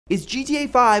Is GTA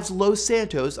 5's Los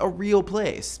Santos a real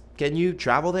place? Can you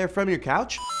travel there from your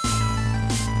couch?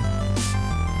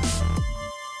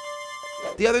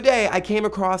 The other day, I came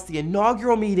across the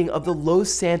inaugural meeting of the Los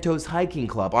Santos Hiking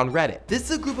Club on Reddit. This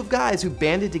is a group of guys who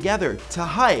banded together to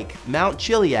hike Mount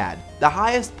Chiliad, the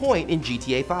highest point in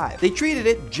GTA 5. They treated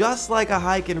it just like a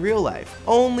hike in real life,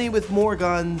 only with more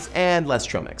guns and less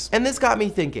Tromix. And this got me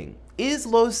thinking, is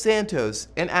Los Santos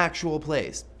an actual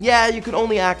place? Yeah, you can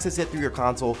only access it through your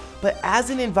console, but as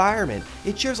an environment,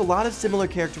 it shares a lot of similar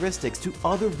characteristics to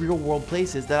other real-world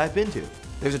places that I've been to.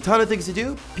 There's a ton of things to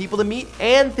do, people to meet,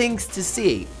 and things to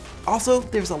see. Also,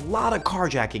 there's a lot of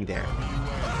carjacking there.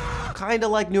 Kinda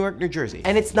like Newark, New Jersey.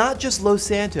 And it's not just Los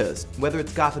Santos. Whether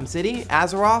it's Gotham City,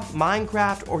 Azeroth,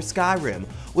 Minecraft, or Skyrim,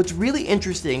 what's really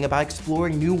interesting about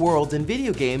exploring new worlds in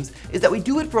video games is that we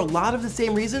do it for a lot of the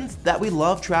same reasons that we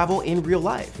love travel in real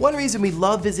life. One reason we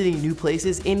love visiting new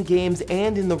places in games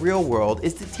and in the real world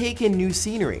is to take in new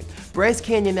scenery. Bryce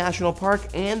Canyon National Park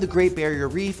and the Great Barrier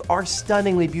Reef are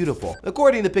stunningly beautiful,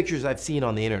 according to pictures I've seen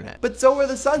on the internet. But so are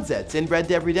the sunsets in Red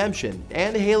Dead Redemption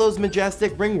and Halo's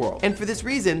majestic Ringworld. And for this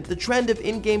reason, the trend of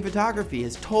in-game photography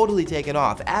has totally taken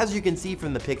off, as you can see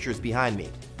from the pictures behind me.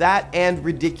 That and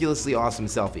ridiculously awesome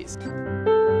selfies.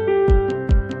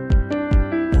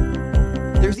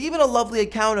 There's even a lovely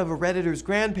account of a Redditor's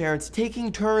grandparents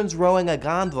taking turns rowing a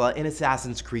gondola in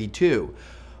Assassin's Creed 2,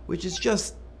 which is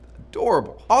just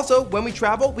adorable. Also, when we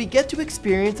travel, we get to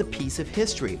experience a piece of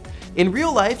history. In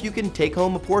real life, you can take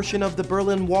home a portion of the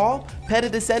Berlin Wall, pet a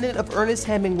descendant of Ernest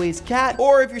Hemingway's cat,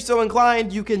 or if you're so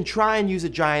inclined, you can try and use a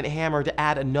giant hammer to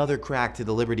add another crack to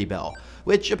the Liberty Bell,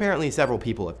 which apparently several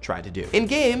people have tried to do. In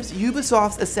games,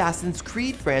 Ubisoft's Assassin's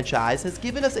Creed franchise has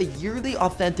given us a yearly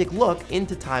authentic look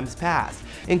into times past,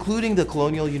 including the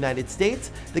colonial United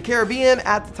States, the Caribbean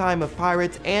at the time of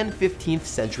pirates, and 15th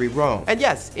century Rome. And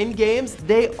yes, in games,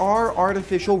 they are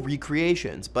artificial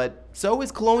recreations, but so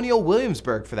is colonial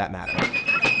Williamsburg for that matter.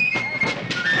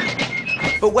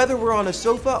 But whether we're on a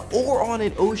sofa or on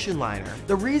an ocean liner,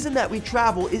 the reason that we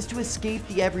travel is to escape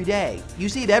the everyday. You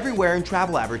see it everywhere in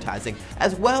travel advertising,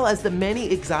 as well as the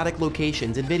many exotic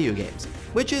locations in video games,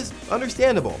 which is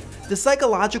understandable. The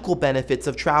psychological benefits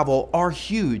of travel are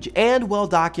huge and well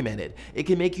documented. It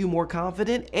can make you more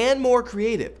confident and more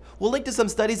creative. We'll link to some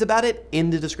studies about it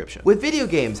in the description. With video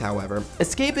games, however,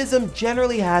 escapism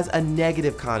generally has a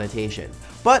negative connotation.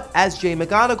 But as Jay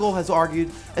McGonigal has argued,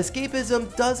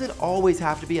 escapism doesn't always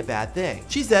have to be a bad thing.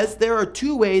 She says there are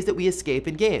two ways that we escape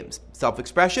in games: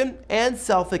 self-expression and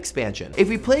self-expansion. If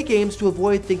we play games to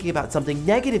avoid thinking about something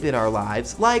negative in our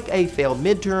lives, like a failed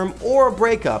midterm or a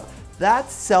breakup,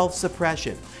 that's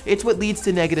self-suppression. It's what leads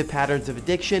to negative patterns of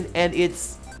addiction, and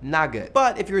it's not good.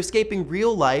 But if you're escaping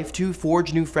real life to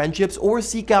forge new friendships or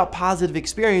seek out positive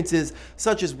experiences,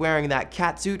 such as wearing that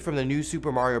cat suit from the new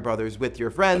Super Mario Bros. With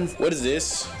your friends. What is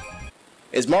this?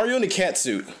 Is Mario in the cat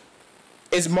suit?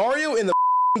 Is Mario in the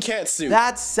cat suit?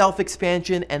 That's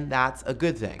self-expansion, and that's a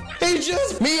good thing. He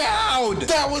just meowed!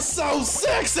 That was so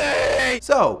sexy!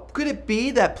 So, could it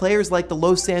be that players like the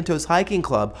Los Santos Hiking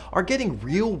Club are getting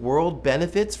real-world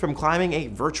benefits from climbing a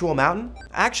virtual mountain?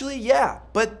 Actually, yeah,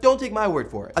 but don't take my word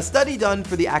for it. A study done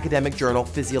for the academic journal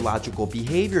Physiological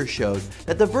Behavior showed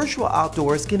that the virtual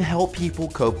outdoors can help people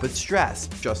cope with stress,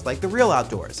 just like the real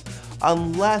outdoors,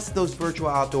 unless those virtual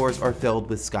outdoors are filled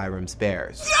with Skyrim's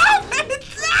bears.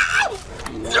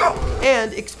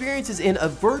 And experiences in a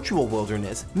virtual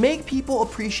wilderness make people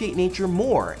appreciate nature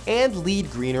more and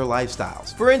lead greener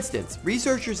lifestyles. For instance,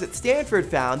 researchers at Stanford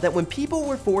found that when people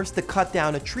were forced to cut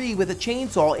down a tree with a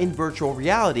chainsaw in virtual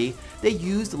reality, they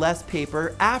used less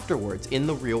paper afterwards in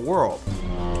the real world.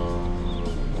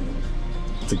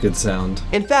 A good sound.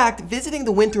 In fact, visiting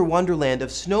the winter wonderland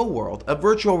of Snow World, a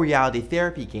virtual reality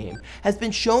therapy game, has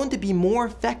been shown to be more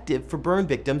effective for burn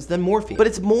victims than morphine. But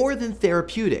it's more than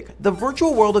therapeutic. The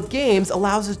virtual world of games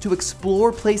allows us to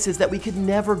explore places that we could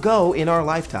never go in our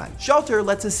lifetime. Shelter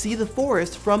lets us see the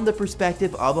forest from the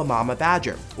perspective of a mama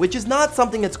badger, which is not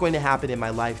something that's going to happen in my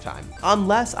lifetime,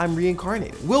 unless I'm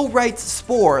reincarnated. Will Wright's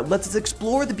Spore lets us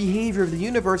explore the behavior of the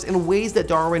universe in ways that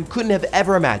Darwin couldn't have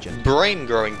ever imagined. Brain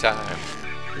growing time.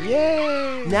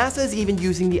 Yay! NASA is even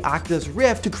using the Oculus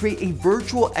Rift to create a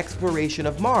virtual exploration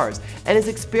of Mars, and is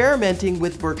experimenting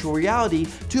with virtual reality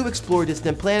to explore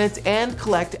distant planets and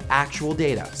collect actual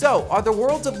data. So, are the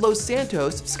worlds of Los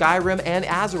Santos, Skyrim, and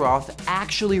Azeroth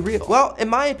actually real? Well, in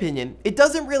my opinion, it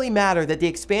doesn't really matter that the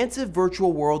expansive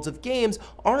virtual worlds of games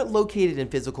aren't located in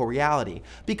physical reality,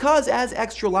 because as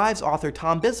Extra Lives author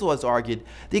Tom Bissell has argued,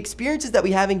 the experiences that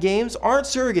we have in games aren't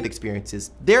surrogate experiences,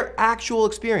 they're actual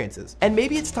experiences. And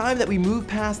maybe it's It's time that we move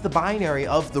past the binary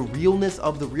of the realness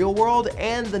of the real world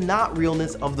and the not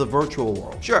realness of the virtual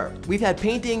world. Sure, we've had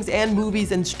paintings and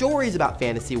movies and stories about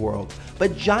fantasy worlds,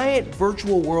 but giant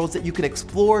virtual worlds that you can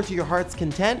explore to your heart's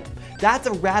content, that's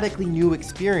a radically new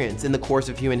experience in the course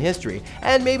of human history,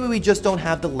 and maybe we just don't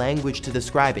have the language to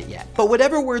describe it yet. But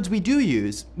whatever words we do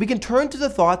use, we can turn to the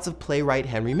thoughts of playwright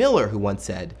Henry Miller, who once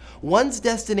said, "One's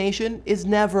destination is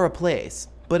never a place,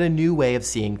 but a new way of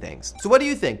seeing things." So what do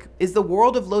you think? Is the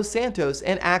world of Los Santos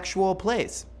an actual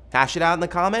place? Hash it out in the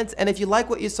comments, and if you like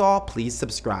what you saw, please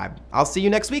subscribe. I'll see you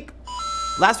next week.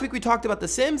 Last week we talked about The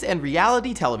Sims and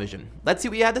reality television. Let's see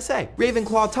what you had to say.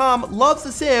 Ravenclaw Tom loves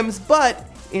The Sims, but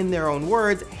in their own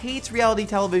words, hates reality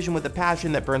television with a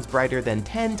passion that burns brighter than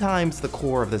 10 times the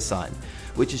core of the sun,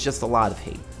 which is just a lot of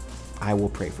hate. I will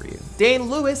pray for you. Dane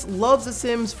Lewis loves The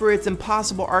Sims for its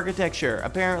impossible architecture.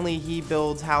 Apparently he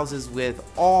builds houses with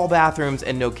all bathrooms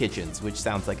and no kitchens, which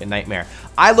sounds like a nightmare.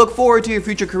 I look forward to your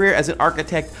future career as an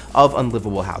architect of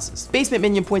unlivable houses. Basement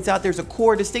Minion points out there's a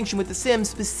core distinction with The Sims,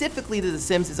 specifically that The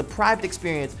Sims is a private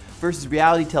experience versus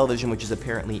reality television, which is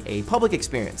apparently a public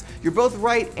experience. You're both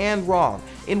right and wrong.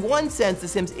 In one sense, The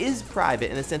Sims is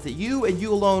private in the sense that you and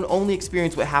you alone only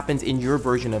experience what happens in your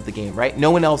version of the game, right?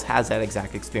 No one else has that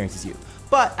exact experience as you.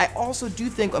 But I also do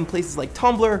think on places like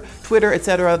Tumblr, Twitter,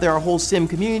 etc., there are whole sim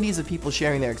communities of people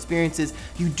sharing their experiences.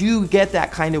 You do get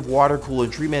that kind of water cooler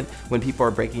treatment when people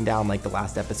are breaking down like the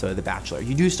last episode of The Bachelor.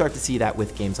 You do start to see that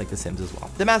with games like The Sims as well.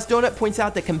 The Mass Donut points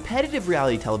out that competitive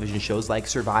reality television shows like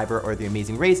Survivor or The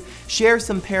Amazing Race share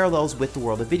some parallels with the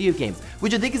world of video games,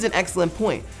 which I think is an excellent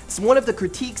point. So one of the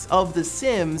critiques of The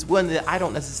Sims, one that I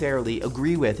don't necessarily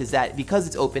agree with, is that because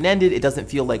it's open-ended, it doesn't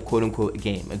feel like quote-unquote a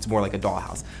game. It's more like a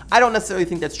dollhouse. I don't necessarily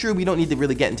think that's true. We don't need to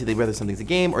really get into whether something's a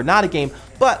game or not a game,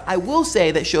 but I will say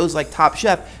that shows like Top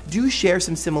Chef do share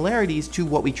some similarities to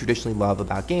what we traditionally love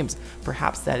about games.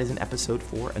 Perhaps that is an episode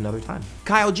for another time.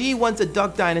 Kyle G wants a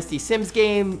Duck Dynasty Sims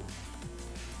game.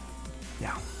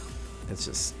 No, that's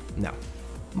just, no.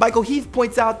 Michael Heath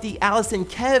points out the Alice and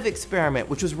Kev experiment,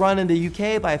 which was run in the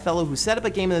UK by a fellow who set up a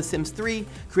game in The Sims 3,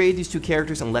 created these two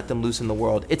characters, and let them loose in the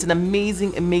world. It's an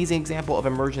amazing, amazing example of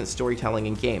emergent storytelling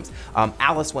in games.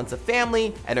 Alice wants a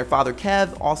family, and her father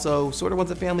Kev also sort of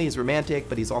wants a family. He's romantic,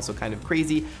 but he's also kind of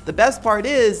crazy. The best part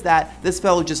is that this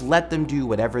fellow just let them do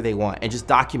whatever they want and just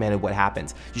documented what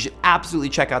happens. You should absolutely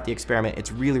check out the experiment.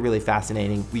 It's really, really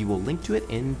fascinating. We will link to it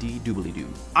in the doobly-doo.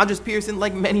 Andres Pearson,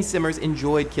 like many Simmers,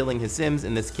 enjoyed killing his Sims,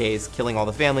 in this case, killing all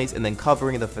the families and then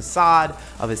covering the facade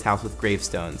of his house with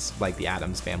gravestones, like the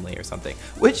Addams family or something,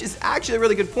 which is actually a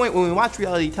really good point. When we watch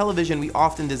reality television, we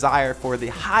often desire for the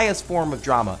highest form of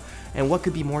drama, and what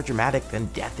could be more dramatic than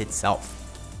death itself?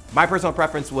 My personal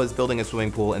preference was building a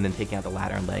swimming pool and then taking out the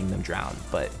ladder and letting them drown,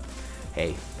 but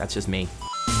hey, that's just me.